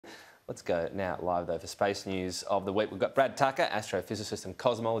Let's go now live, though, for space news of the week. We've got Brad Tucker, astrophysicist and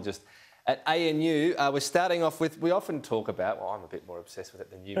cosmologist at ANU. We're starting off with, we often talk about, well, I'm a bit more obsessed with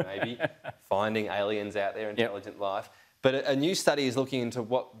it than you maybe, finding aliens out there, intelligent life. But a new study is looking into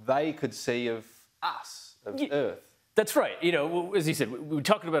what they could see of us, of Earth. That's right. You know, as you said, we're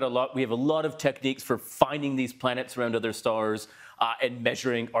talking about a lot. We have a lot of techniques for finding these planets around other stars and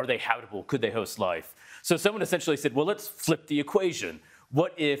measuring, are they habitable? Could they host life? So someone essentially said, well, let's flip the equation.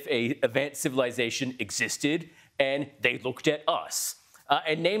 What if an advanced civilization existed and they looked at us?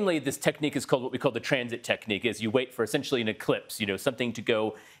 And namely, this technique is called what we call the transit technique, is you wait for essentially an eclipse, you know, something to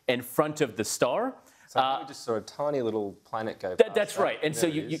go in front of the star. So we just saw a tiny little planet go past. That's right. And so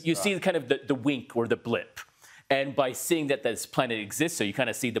you see kind of the wink or the blip. And by seeing that this planet exists, so you kind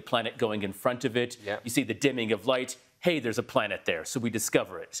of see the planet going in front of it, you see the dimming of light, hey, there's a planet there, so we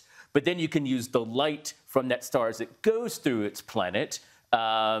discover it. But then you can use the light from that star as it goes through its planet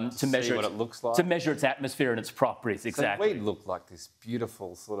to measure what it looks like. To measure its atmosphere and its properties, exactly. So we'd look like this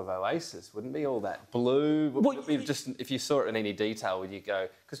beautiful sort of oasis, wouldn't we? All that blue. Well, just, if you saw it in any detail, would you go?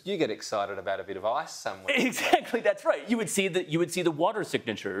 Because you get excited about a bit of ice somewhere. Exactly, that's right. You would see the water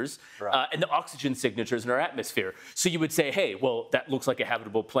signatures and the oxygen signatures in our atmosphere. So you would say, hey, well, that looks like a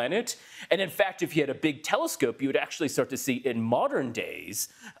habitable planet. And in fact, if you had a big telescope, you would actually start to see in modern days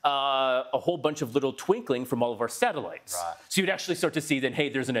a whole bunch of little twinkling from all of our satellites. Right. So you'd actually start to see then, hey,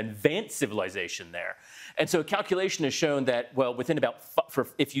 there's an advanced civilization there. And so a calculation has shown that, well, within about,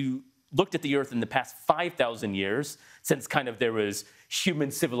 if you looked at the Earth in the past 5,000 years, since kind of there was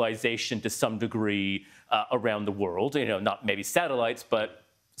human civilization to some degree around the world, you know, not maybe satellites, but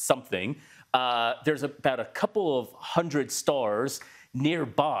something, there's about a couple of hundred stars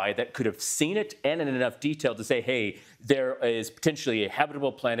nearby that could have seen it and in enough detail to say, hey, there is potentially a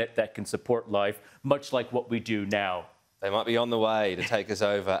habitable planet that can support life, much like what we do now. They might be on the way to take us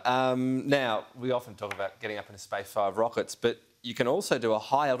over. Now, we often talk about getting up into space via rockets, but you can also do a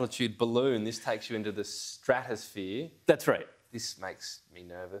high-altitude balloon. This takes you into the stratosphere. That's right. This makes me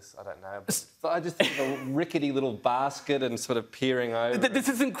nervous. I don't know. But I just think of a rickety little basket and sort of peering over. This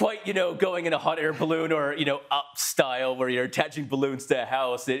isn't quite, you know, going in a hot air balloon or, you know, up style where you're attaching balloons to a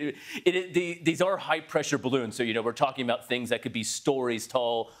house. These are high-pressure balloons. So, you know, we're talking about things that could be stories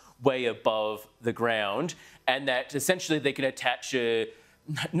tall, way above the ground, and that essentially they can attach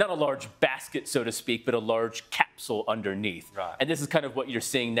not a large basket, so to speak, but a large capsule underneath. Right. And this is kind of what you're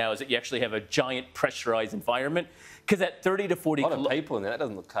seeing now, is that you actually have a giant pressurized environment, because at 30 to 40 a lot of people in there. That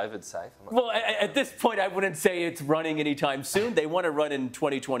doesn't look COVID safe. Well, at this point, I wouldn't say it's running anytime soon. They want to run in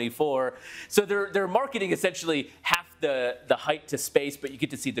 2024. So they're marketing essentially half the height to space, but you get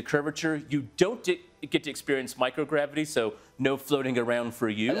to see the curvature. You don't get to experience microgravity, so no floating around for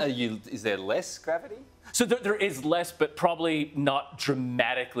you. Is there less gravity? So there is less, but probably not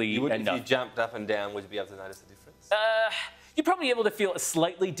dramatically enough. If you jumped up and down, would you be able to notice the difference? You'd probably be able to feel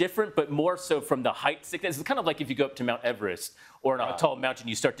slightly different, but more so from the height sickness. It's kind of like if you go up to Mount Everest or on a tall mountain,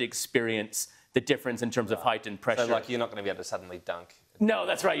 you start to experience the difference in terms of height and pressure. So like you're not going to be able to suddenly dunk. No,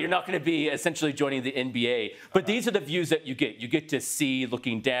 that's right. You're not going to be essentially joining the NBA. But these are the views that you get. You get to see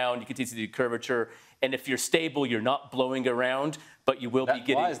looking down. You get to see the curvature. And if you're stable, you're not blowing around, but you will be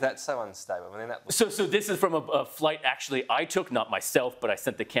getting... Why is that so unstable? I mean, so this is from a flight actually I took, not myself, but I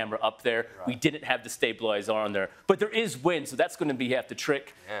sent the camera up there. Right. We didn't have the stabilizer on there. But there is wind, so that's going to be half the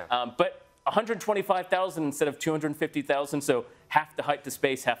trick. Yeah. But 125,000 instead of 250,000, so half the height to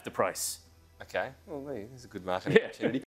space, half the price. Okay, well, there's a good marketing opportunity.